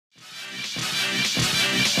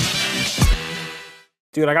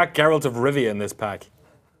Dude, I got Geralt of Rivia in this pack.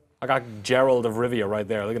 I got Gerald of Rivia right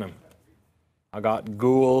there. Look at him. I got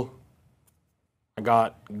Ghoul. I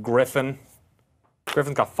got Griffin.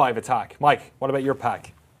 Griffin's got 5 attack. Mike, what about your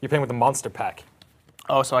pack? You're playing with the monster pack.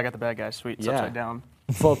 Oh, so I got the bad guy. Sweet. It's upside down.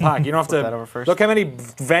 Full pack. You don't have Flip to. that over first. Look how many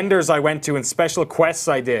vendors I went to and special quests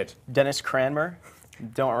I did. Dennis Cranmer.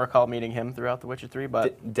 Don't recall meeting him throughout The Witcher 3,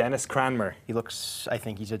 but Dennis Cranmer. he looks, I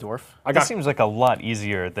think he's a dwarf. This seems like a lot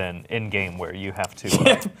easier than in-game where you have to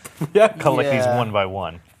collect these one by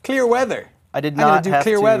one. Clear weather. I did I'm gonna not do have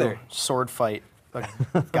clear to weather. sword fight a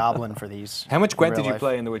goblin for these. How much in Gwent real did you life.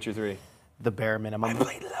 play in The Witcher 3? The bare minimum. I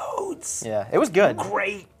played loads. Yeah, it was good.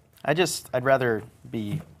 Great. I'd rather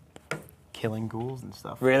be killing ghouls and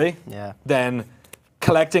stuff. Really? Yeah. Than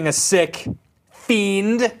collecting a sick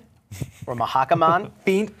fiend. Or Mahakaman.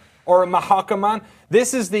 Fiend. Or a Mahakaman.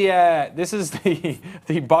 This is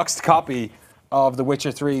the boxed copy of The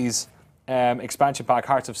Witcher 3's expansion pack,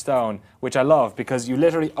 Hearts of Stone, which I love because you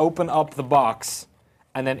literally open up the box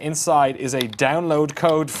and then inside is a download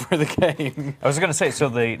code for the game. I was going to say, so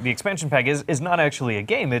the expansion pack is not actually a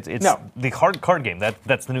game. It's No. the hard card game.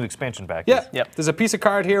 That's the new expansion pack. Yeah. Yep. There's a piece of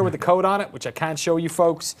card here with the code on it, which I can't show you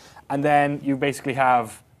folks. And then you basically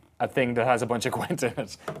have a thing that has a bunch of Gwent in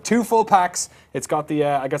it. 2 full packs. It's got the,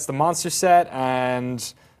 I guess, the monster set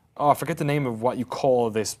and, I forget the name of what you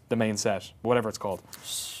call this, the main set, whatever it's called.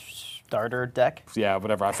 Starter deck. Yeah,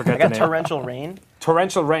 whatever, I forget I the got name. Torrential Rain,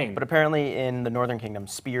 Torrential Rain. but apparently in the Northern Kingdom,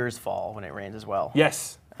 spears fall when it rains as well.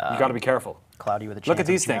 Yes, you got to be careful. Cloudy with a chance Look at of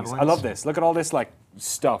these things. I javelins. love this. Look at all this like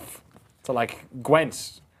stuff. So like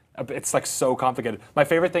Gwent, it's like so complicated. My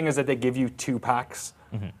favorite thing is that they give you 2 packs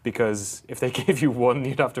because if they gave you 1,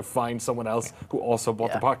 you'd have to find someone else who also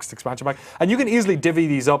bought the boxed expansion pack. And you can easily divvy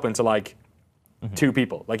these up into like 2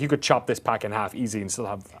 people. Like you could chop this pack in half easy and still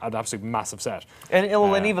have an absolute massive set.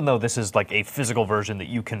 And even though this is like a physical version that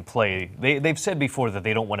you can play, they've said before that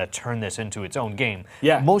they don't want to turn this into its own game.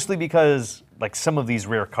 Yeah. Mostly because like some of these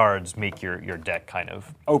rare cards make your deck kind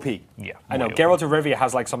of OP. Yeah. I know. way OP. Geralt of Rivia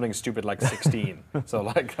has like something stupid like 16. So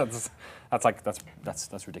like that's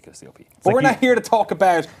ridiculously OP. But we're not here to talk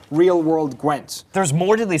about real world Gwent. There's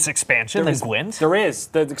more to this expansion than Gwent. There is.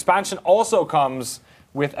 The expansion also comes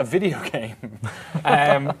with a video game.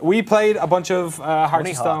 We played a bunch of Hearts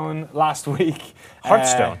of Stone last week.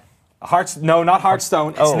 Hearthstone. No, not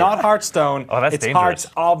Hearthstone. It's not Hearthstone. Oh, that's it's dangerous. Hearts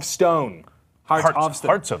of Stone. Hearts of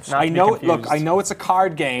Stone. I know. Look, confused. I know it's a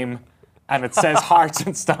card game, and it says Hearts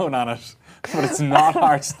and Stone on it, but it's not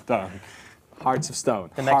Hearthstone. Hearts of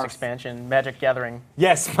Stone. The next expansion, Magic Gathering.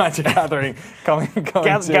 Yes, Magic Gathering coming to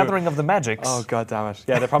Gathering of the Magics. Oh god damn it!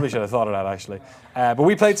 Yeah, they probably should have thought of that actually. But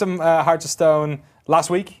we played some Hearts of Stone last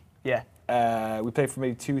week. Yeah. We played for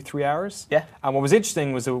maybe 2-3 hours. Yeah. And what was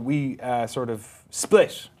interesting was that we sort of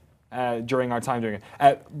split during our time doing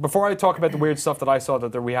it. Before I talk about the weird stuff that I saw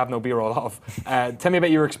that we have no B-roll of, tell me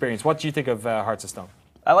about your experience. What do you think of Hearts of Stone?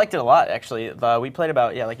 I liked it a lot, actually. We played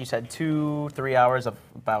about, like you said, 2-3 hours of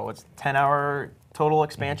about, 10-hour total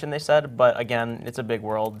expansion, they said. But again, it's a big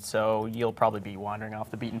world, so you'll probably be wandering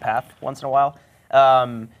off the beaten path once in a while.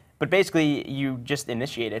 But basically, you just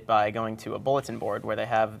initiate it by going to a bulletin board where they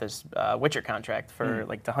have this Witcher contract for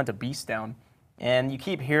like to hunt a beast down. And you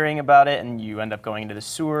keep hearing about it, and you end up going into the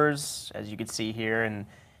sewers, as you can see here. And,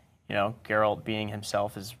 Geralt being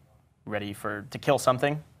himself is ready to kill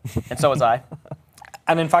something. And so was I.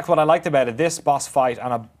 And in fact, what I liked about it, this boss fight,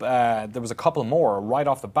 and there was a couple more right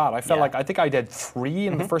off the bat. I felt like I think I did 3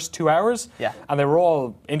 in the first 2 hours, and they were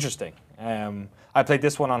all interesting. I played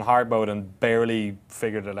this one on hard mode and barely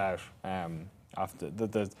figured it out. After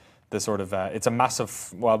the sort of, it's a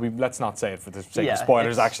massive. Well, let's not say it for the sake of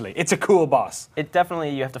spoilers. Actually, it's a cool boss. It definitely,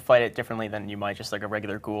 you have to fight it differently than you might just like a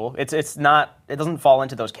regular ghoul. It's not. It doesn't fall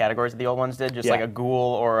into those categories that the old ones did. Just like a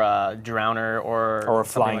ghoul or a drowner or a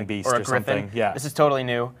flying beast or a or griffin. something. Yeah. This is totally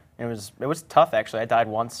new. It was tough actually. I died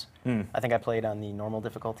once. I think I played on the normal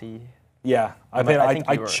difficulty. Yeah, I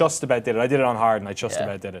just about did it. I did it on hard, and I just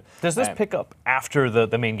about did it. Does this pick up after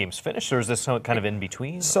the main game's finished, or is this kind of in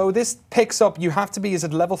between? So this picks up. You have to be. Is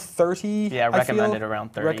it level 30? Yeah, recommended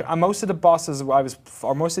around 30. Most of the bosses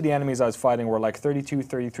or most of the enemies I was fighting were like 32,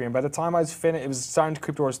 33, and by the time I was finished, it was starting to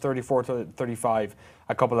creep towards 34 to 35.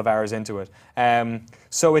 A couple of hours into it,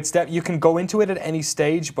 so it's that you can go into it at any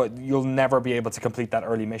stage, but you'll never be able to complete that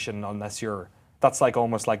early mission unless you're. That's like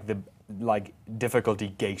almost like the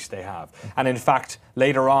difficulty gate they have. And in fact,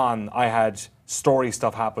 later on, I had story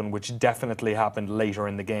stuff happen, which definitely happened later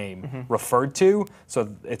in the game, referred to.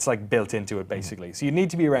 So it's like built into it, basically. So you need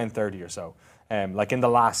to be around 30 or so, like in the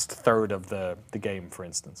last third of the game, for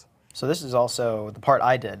instance. So this is also the part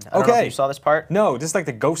I did. I don't know if you saw this part. No, this is like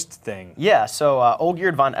the ghost thing. Yeah, so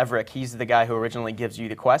Olgierd von Everec, he's the guy who originally gives you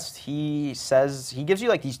the quest. He says, he gives you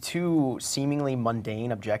like these two seemingly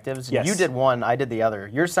mundane objectives. Yes. You did one, I did the other.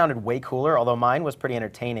 Yours sounded way cooler, although mine was pretty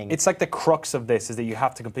entertaining. It's like the crux of this is that you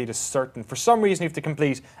have to complete for some reason you have to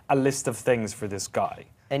complete a list of things for this guy.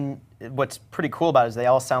 And what's pretty cool about it is they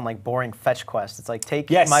all sound like boring fetch quests. It's like, take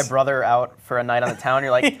Yes. my brother out for a night on the town.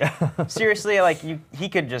 You're like, seriously, like he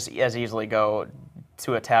could just as easily go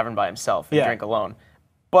to a tavern by himself and drink alone.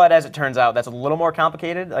 But as it turns out, that's a little more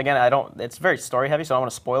complicated. Again, it's very story heavy, so I don't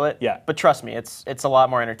want to spoil it. Yeah. But trust me, it's a lot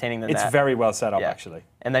more entertaining than that. It's very well set up, actually.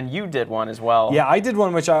 And then you did one as well. Yeah, I did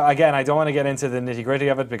one which, again, I don't want to get into the nitty-gritty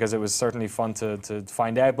of it because it was certainly fun to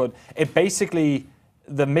find out, but it basically,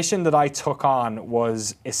 the mission that I took on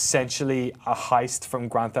was essentially a heist from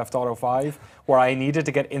Grand Theft Auto 5, where I needed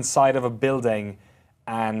to get inside of a building,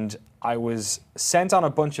 and I was sent on a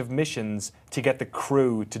bunch of missions to get the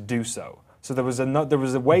crew to do so. So there was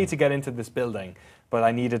a way to get into this building, but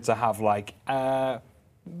I needed to have like,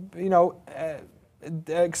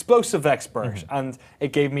 explosive expert, and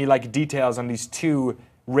it gave me like details on these two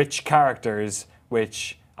rich characters,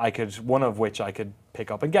 one of which I could pick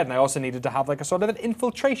up and get. And I also needed to have like a sort of an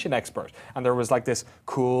infiltration expert. And there was like this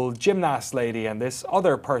cool gymnast lady and this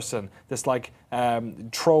other person, this like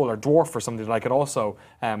troll or dwarf or something that I could also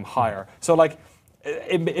hire. So like,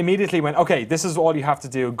 immediately went, okay, this is all you have to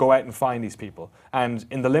do, go out and find these people. And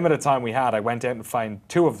in the limited time we had, I went out and found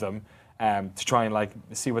two of them to try and like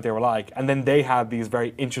see what they were like. And then they had these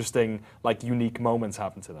very interesting, like unique moments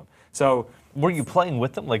happen to them. So were you playing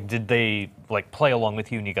with them? Like, did they like play along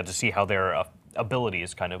with you and you got to see how their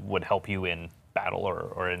abilities kind of would help you in battle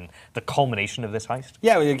or in the culmination of this heist?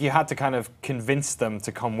 Yeah, you had to kind of convince them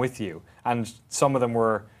to come with you. And some of them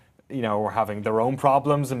were having their own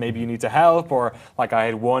problems and maybe you need to help, or like I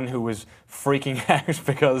had one who was freaking out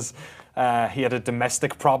because he had a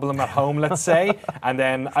domestic problem at home, let's say, and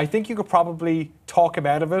then I think you could probably talk him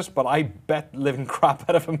out of it, but I bet living crap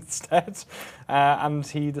out of him instead, and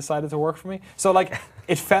he decided to work for me. So like,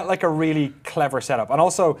 it felt like a really clever setup. And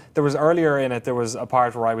also, there was earlier in it, there was a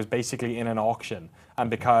part where I was basically in an auction, and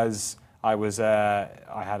because I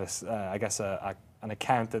had an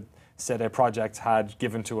account that said a project had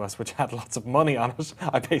given to us which had lots of money on it.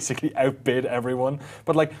 I basically outbid everyone.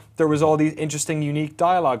 But like, there was all these interesting, unique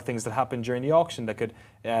dialogue things that happened during the auction that could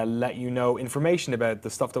let you know information about the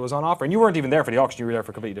stuff that was on offer. And you weren't even there for the auction, you were there for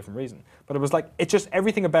a completely different reason. But it was like, it just,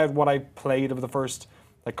 everything about what I played over the first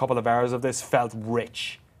like couple of hours of this felt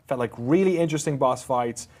rich. Felt like really interesting boss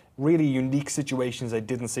fights, really unique situations I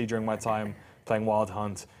didn't see during my time playing Wild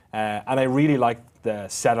Hunt. And I really liked the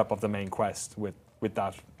setup of the main quest with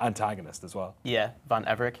that antagonist as well. Yeah, von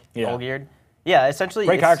Everec, Yeah. Olgierd. Yeah, essentially.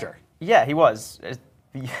 Great character. Yeah, he was.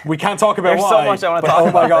 We can't talk about There's why. so much I want to talk about.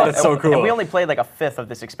 Oh my god, it's so cool. And we only played like a fifth of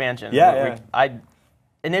this expansion. Yeah,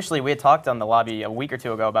 Initially, we had talked on the lobby a week or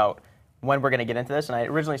two ago about when we're going to get into this, and I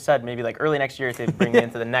originally said maybe like early next year to bring me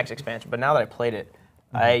into the next expansion. But now that I played it,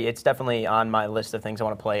 it's definitely on my list of things I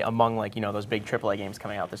want to play among like those big AAA games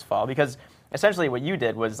coming out this fall. Because essentially, what you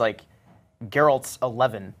did was like Geralt's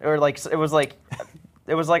 11, or like it was like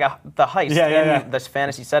the heist in this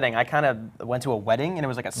fantasy setting. I kind of went to a wedding and it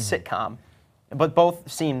was like a sitcom, but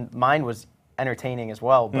both seemed, mine was entertaining as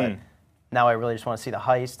well. But now I really just want to see the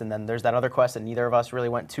heist, and then there's that other quest that neither of us really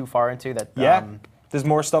went too far into. That there's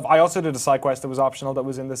more stuff. I also did a side quest that was optional that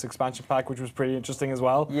was in this expansion pack, which was pretty interesting as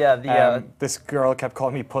well. Yeah, this girl kept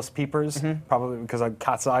calling me Puss Peepers, probably because of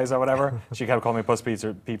cat's eyes or whatever. She kept calling me Puss Peepers,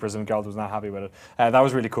 and Geralt was not happy with it. That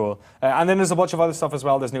was really cool. And then there's a bunch of other stuff as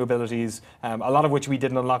well. There's new abilities, a lot of which we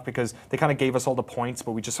didn't unlock because they kind of gave us all the points,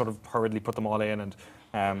 but we just sort of hurriedly put them all in.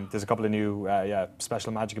 And there's a couple of new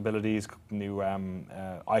special magic abilities, new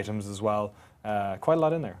items as well. Quite a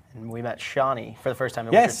lot in there. And we met Shani for the first time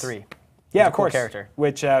in Witcher 3. Yeah, She's of course. Cool character.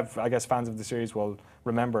 Which I guess fans of the series will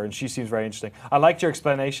remember, and she seems very interesting. I liked your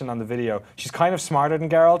explanation on the video. She's kind of smarter than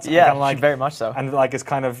Geralt. Yeah, very much so. And like, it's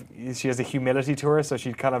kind of, she has a humility to her, so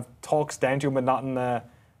she kind of talks down to him, but not in a,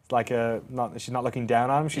 she's not looking down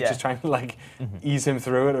on him. She's just trying to like ease him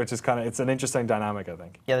through it, which is kind of, it's an interesting dynamic, I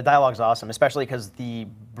think. Yeah, the dialogue's awesome, especially because the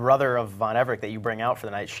brother of Von Everec that you bring out for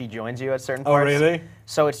the night, she joins you at certain parts. Oh, really?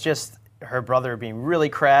 So it's just her brother being really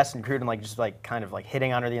crass and crude and like just like kind of like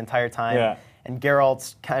hitting on her the entire time. Yeah. And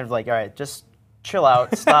Geralt's kind of like, all right, just chill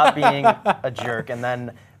out, stop being a jerk. And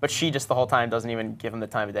then, but she just the whole time doesn't even give him the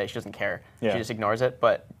time of day. She doesn't care. Yeah. She just ignores it.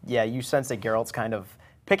 But yeah, you sense that Geralt's kind of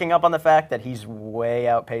picking up on the fact that he's way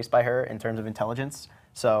outpaced by her in terms of intelligence.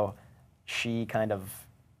 So she kind of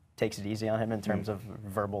takes it easy on him in terms of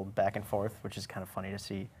verbal back and forth, which is kind of funny to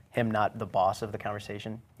see him not the boss of the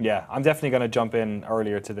conversation. Yeah, I'm definitely going to jump in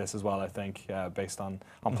earlier to this as well. I think based on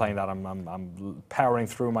playing that, I'm powering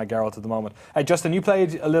through my Geralt at the moment. Justin, you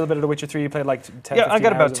played a little bit of The Witcher 3. You played like 10. Yeah, 15 I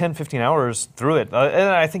got about hours 10, 15 hours through it, and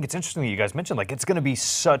I think it's interesting that you guys mentioned like it's going to be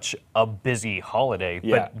such a busy holiday,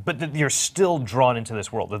 Yeah. but that you're still drawn into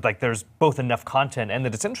this world. That, like there's both enough content and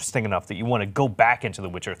that it's interesting enough that you want to go back into The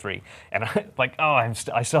Witcher 3. And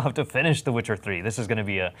I still have to finish The Witcher 3. This is going to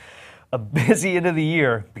be a busy end of the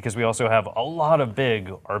year because we also have a lot of big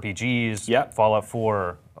RPGs. Yep. Fallout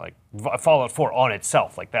 4, Fallout 4 on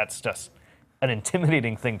itself, like that's just an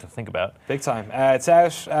intimidating thing to think about. Big time. It's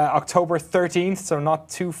out October 13th, so not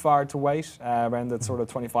too far to wait, around that sort of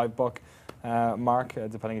 $25 mark,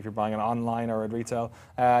 depending if you're buying it online or at retail.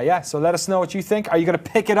 Yeah, so let us know what you think. Are you going to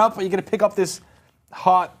pick it up? Are you going to pick up this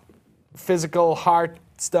hot, physical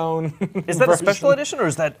Hearthstone Is that a version? special edition or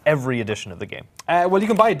is that every edition of the game? Well, you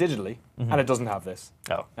can buy it digitally, and it doesn't have this.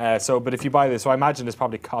 Oh. But if you buy this, so I imagine this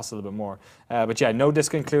probably costs a little bit more. But yeah, no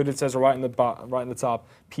disc included. It says right in the top.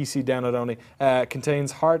 PC download only.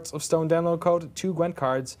 Contains Hearts of Stone download code, 2 Gwent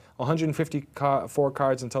cards, 154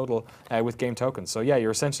 cards in total with game tokens. So yeah,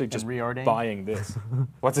 you're essentially just Reordain? buying this.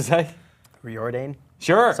 What's it say? Reordain?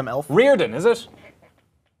 Sure. Some elf? Reardon, is it?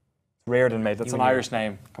 Reardon, mate. That's You an and your Irish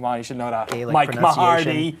name. Come on, you should know that. Gaelic Mike Mahardy.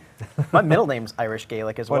 pronunciation. My middle name's Irish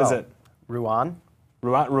Gaelic as well. What is it? Ruan.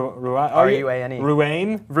 Ruane. R-U-A-N-E.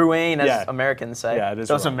 Ruane. Ruane, as Yeah. Americans say. Yeah, it is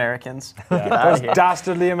Those Ruan. Americans. Yeah, Get out those of here.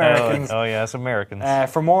 dastardly Americans. Oh yes,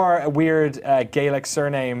 Americans. For more weird Gaelic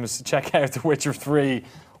surnames, check out The Witcher 3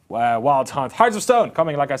 Wild Hunt. Hearts of Stone,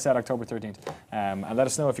 coming, like I said, October 13th. And let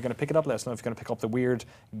us know if you're going to pick it up. Let us know if you're going to pick up the weird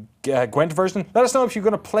Gwent version. Let us know if you're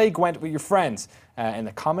going to play Gwent with your friends in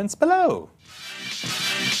the comments below.